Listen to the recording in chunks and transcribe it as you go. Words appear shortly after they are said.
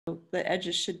the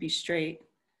edges should be straight.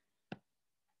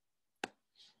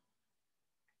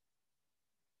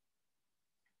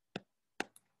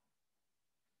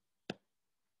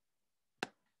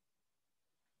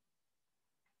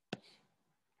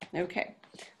 Okay,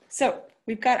 so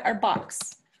we've got our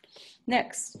box.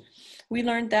 Next, we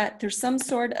learned that there's some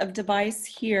sort of device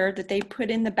here that they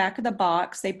put in the back of the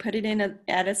box. They put it in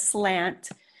at a slant,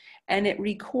 and it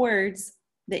records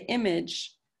the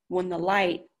image when the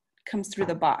light comes through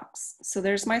the box. So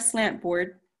there's my slant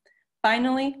board.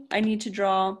 Finally, I need to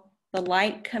draw the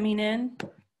light coming in.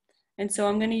 And so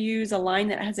I'm going to use a line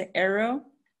that has an arrow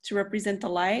to represent the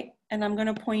light, and I'm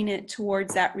going to point it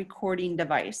towards that recording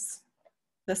device,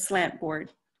 the slant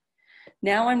board.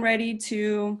 Now I'm ready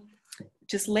to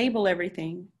just label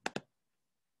everything.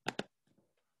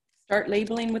 Start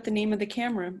labeling with the name of the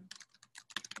camera.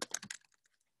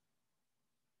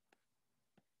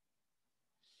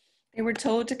 They were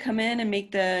told to come in and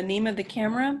make the name of the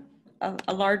camera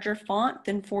a larger font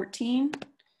than 14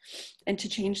 and to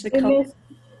change the color.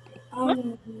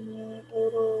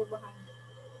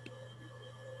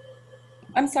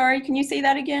 I'm sorry, can you say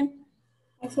that again?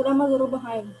 I said I'm a little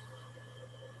behind.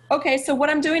 Okay, so what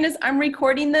I'm doing is I'm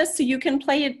recording this so you can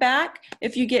play it back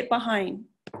if you get behind.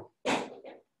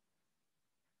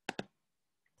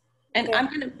 And Okay. I'm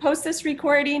going to post this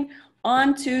recording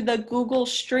onto the Google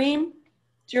Stream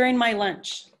during my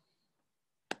lunch.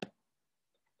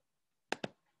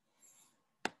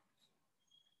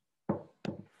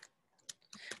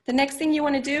 The next thing you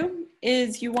want to do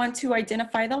is you want to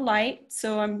identify the light.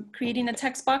 So I'm creating a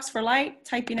text box for light,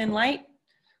 typing in light.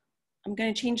 I'm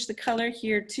going to change the color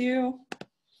here too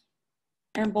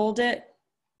and bold it.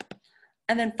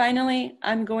 And then finally,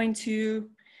 I'm going to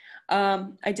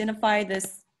identify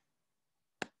this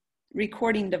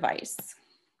recording device,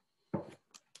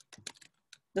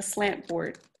 the slant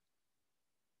board.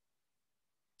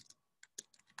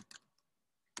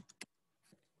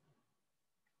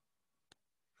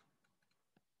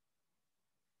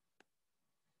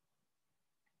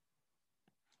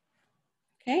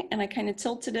 Okay, and I kind of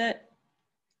tilted it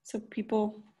so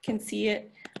people can see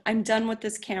it. I'm done with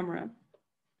this camera.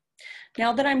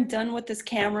 Now that I'm done with this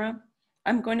camera,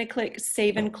 I'm going to click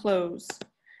Save and Close,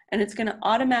 and it's going to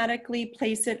automatically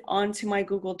place it onto my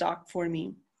Google Doc for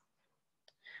me.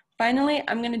 Finally,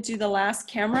 I'm going to do the last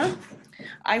camera.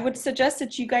 I would suggest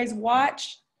that you guys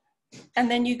watch,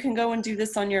 and then you can go and do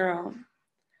this on your own.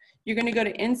 You're going to go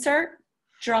to Insert,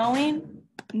 Drawing,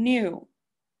 New.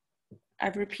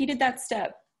 I've repeated that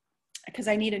step because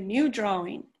I need a new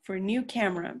drawing for a new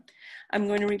camera. I'm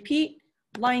going to repeat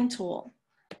Line Tool.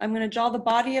 I'm going to draw the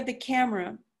body of the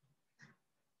camera.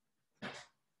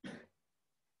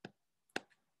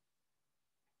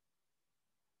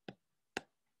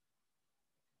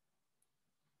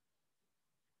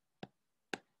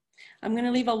 I'm going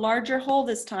to leave a larger hole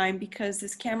this time because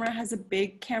this camera has a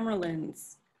big camera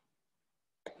lens.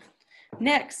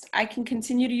 Next, I can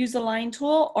continue to use the line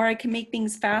tool, or I can make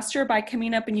things faster by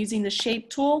coming up and using the shape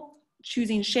tool,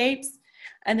 choosing shapes,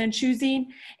 and then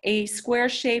choosing a square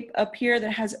shape up here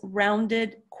that has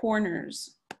rounded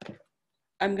corners.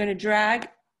 I'm going to drag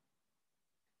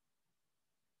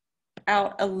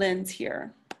out a lens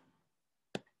here.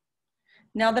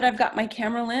 Now that I've got my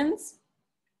camera lens,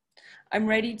 I'm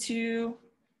ready to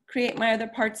create my other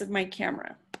parts of my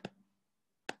camera.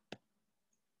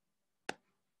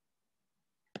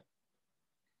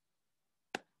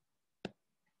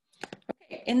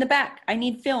 Okay, in the back, I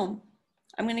need film.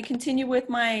 I'm going to continue with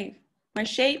my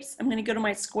shapes. I'm going to go to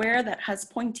my square that has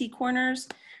pointy corners,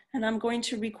 and I'm going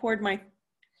to record my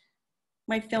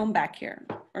film back here,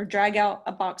 or drag out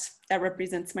a box that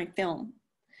represents my film.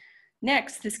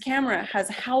 Next, this camera has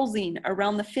housing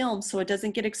around the film so it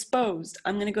doesn't get exposed.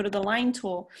 I'm going to go to the line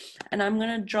tool, and I'm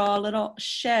going to draw a little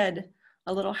shed,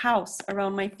 a little house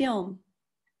around my film.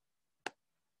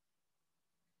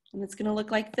 And it's going to look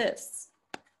like this,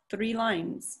 3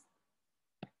 lines.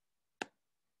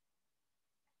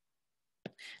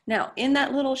 Now, in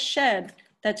that little shed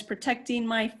that's protecting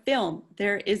my film,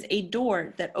 there is a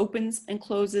door that opens and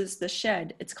closes the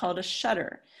shed. It's called a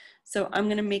shutter. So I'm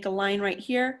going to make a line right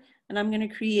here, and I'm going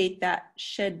to create that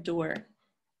shed door.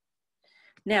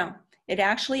 Now, it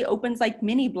actually opens like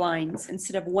mini blinds.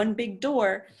 Instead of one big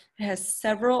door, it has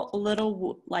several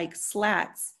little like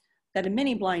slats that a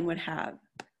mini blind would have.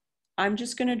 I'm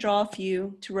just going to draw a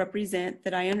few to represent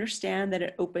that I understand that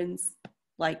it opens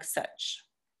like such.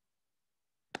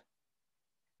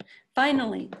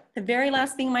 Finally, the very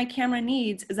last thing my camera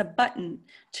needs is a button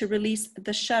to release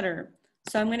the shutter.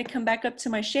 So I'm going to come back up to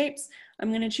my shapes. I'm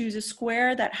going to choose a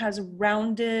square that has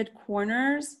rounded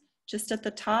corners, just at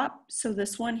the top. So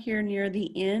this one here near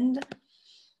the end,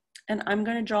 and I'm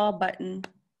going to draw a button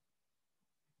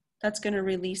that's going to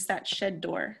release that shed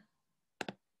door.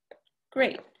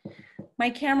 Great. My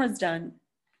camera's done.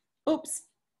 Oops.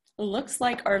 It looks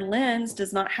like our lens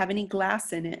does not have any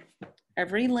glass in it.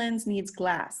 Every lens needs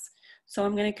glass. So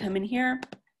I'm going to come in here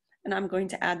and I'm going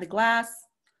to add the glass.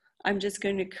 I'm just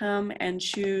going to come and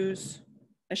choose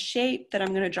a shape that I'm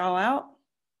going to draw out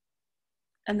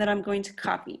and that I'm going to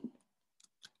copy.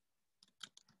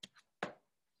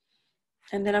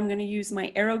 And then I'm going to use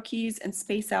my arrow keys and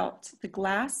space out the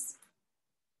glass.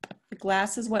 The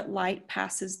glass is what light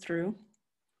passes through.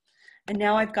 And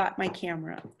now I've got my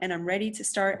camera and I'm ready to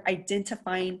start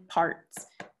identifying parts.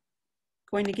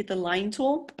 Going to get the line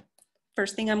tool.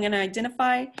 First thing I'm going to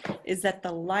identify is that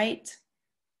the light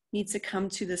needs to come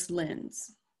to this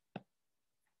lens.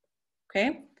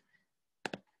 Okay?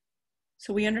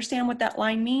 So we understand what that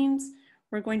line means.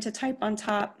 We're going to type on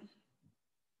top,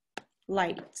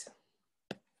 light.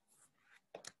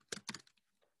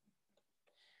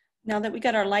 Now that we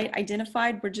got our light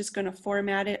identified, we're just going to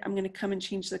format it. I'm going to come and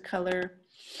change the color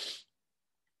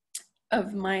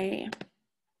of my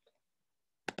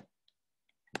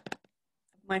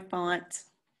font.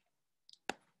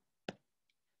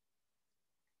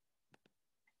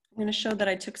 I'm going to show that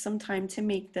I took some time to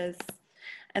make this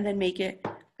and then make it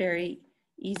very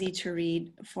easy to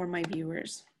read for my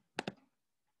viewers.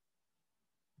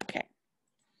 Okay.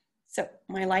 So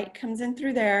my light comes in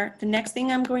through there. The next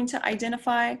thing I'm going to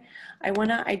identify, I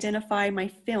want to identify my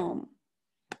film.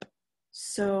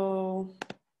 So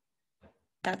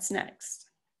that's next.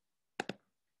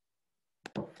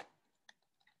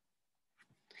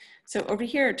 So over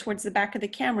here towards the back of the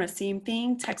camera, same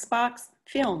thing, text box,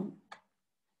 film.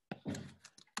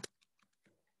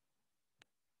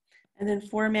 And then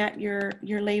format your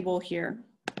label here.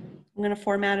 I'm going to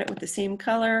format it with the same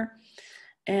color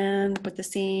and with the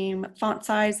same font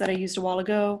size that I used a while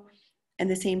ago and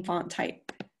the same font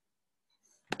type.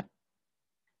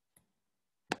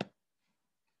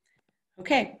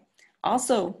 Okay,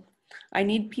 also, I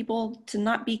need people to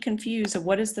not be confused of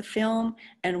what is the film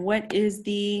and what is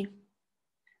the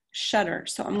shutter.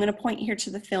 So I'm going to point here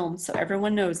to the film so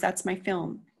everyone knows that's my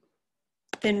film.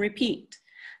 Then repeat.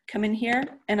 Come in here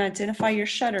and identify your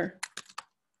shutter.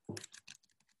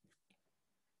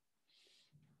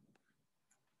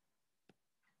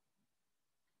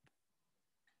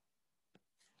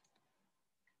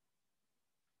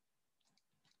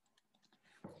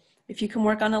 If you can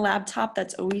work on a laptop,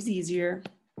 that's always easier.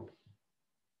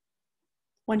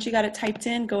 Once you got it typed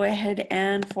in, go ahead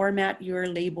and format your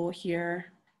label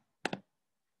here.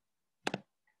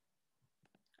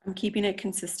 I'm keeping it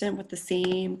consistent with the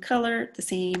same color, the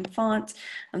same font,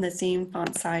 and the same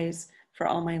font size for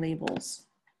all my labels.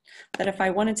 But if I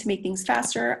wanted to make things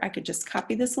faster, I could just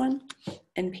copy this one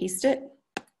and paste it.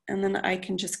 And then I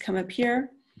can just come up here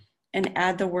and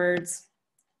add the words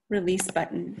release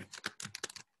button.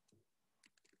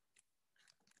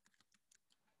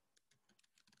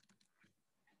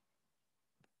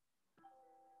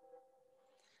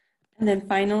 And then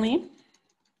finally,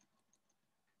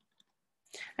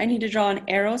 I need to draw an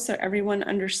arrow so everyone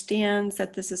understands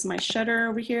that this is my shutter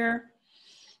over here.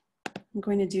 I'm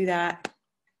going to do that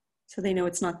so they know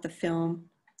it's not the film.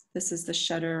 This is the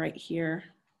shutter right here.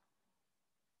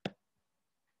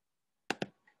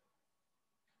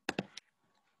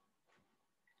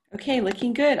 Okay,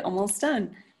 looking good, almost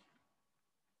done.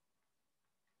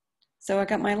 So I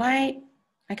got my light,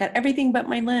 I got everything but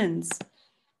my lens.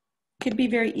 Could be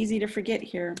very easy to forget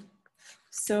here.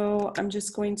 So I'm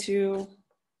just going to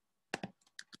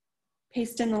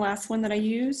paste in the last one that I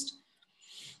used,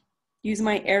 use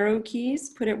my arrow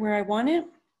keys, put it where I want it,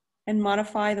 and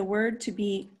modify the word to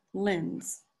be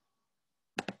lens.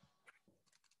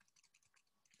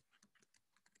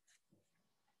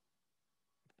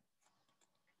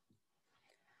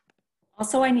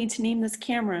 Also, I need to name this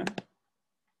camera.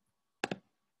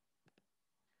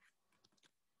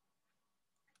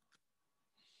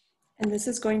 And this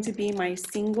is going to be my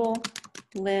single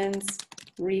lens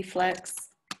reflex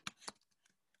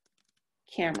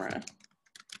camera.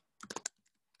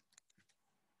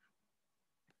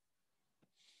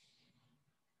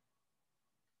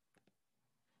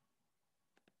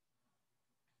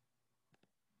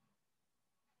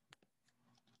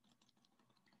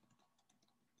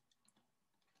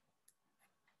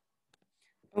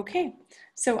 Okay,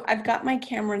 so I've got my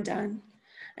camera done.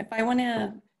 If I want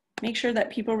to make sure that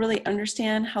people really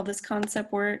understand how this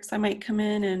concept works, I might come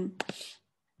in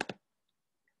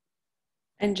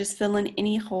and just fill in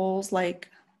any holes, like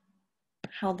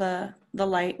how the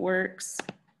light works.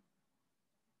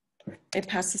 It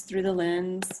passes through the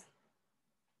lens.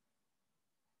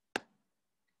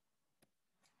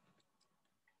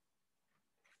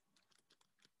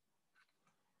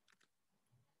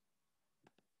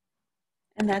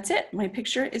 And that's it. My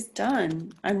picture is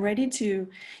done. I'm ready to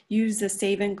use the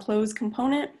save and close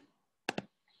component.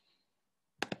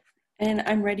 And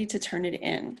I'm ready to turn it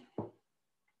in.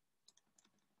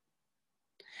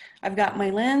 I've got my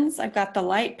lens. I've got the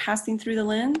light passing through the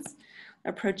lens,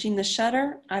 approaching the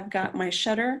shutter. I've got my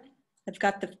shutter. I've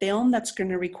got the film that's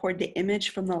going to record the image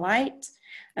from the light,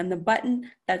 and the button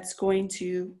that's going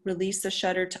to release the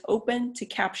shutter to open to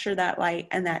capture that light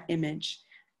and that image.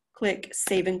 Click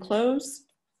Save and Close.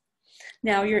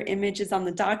 Now your image is on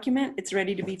the document. It's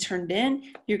ready to be turned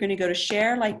in. You're going to go to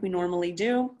Share like we normally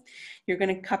do. You're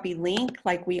going to copy link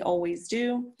like we always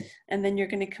do. And then you're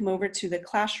going to come over to the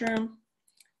classroom,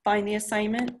 find the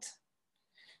assignment.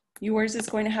 Yours is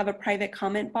going to have a private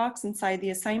comment box inside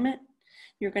the assignment.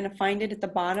 You're going to find it at the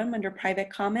bottom under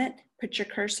private comment. Put your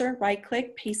cursor, right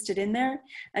click, paste it in there,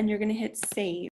 and you're going to hit save.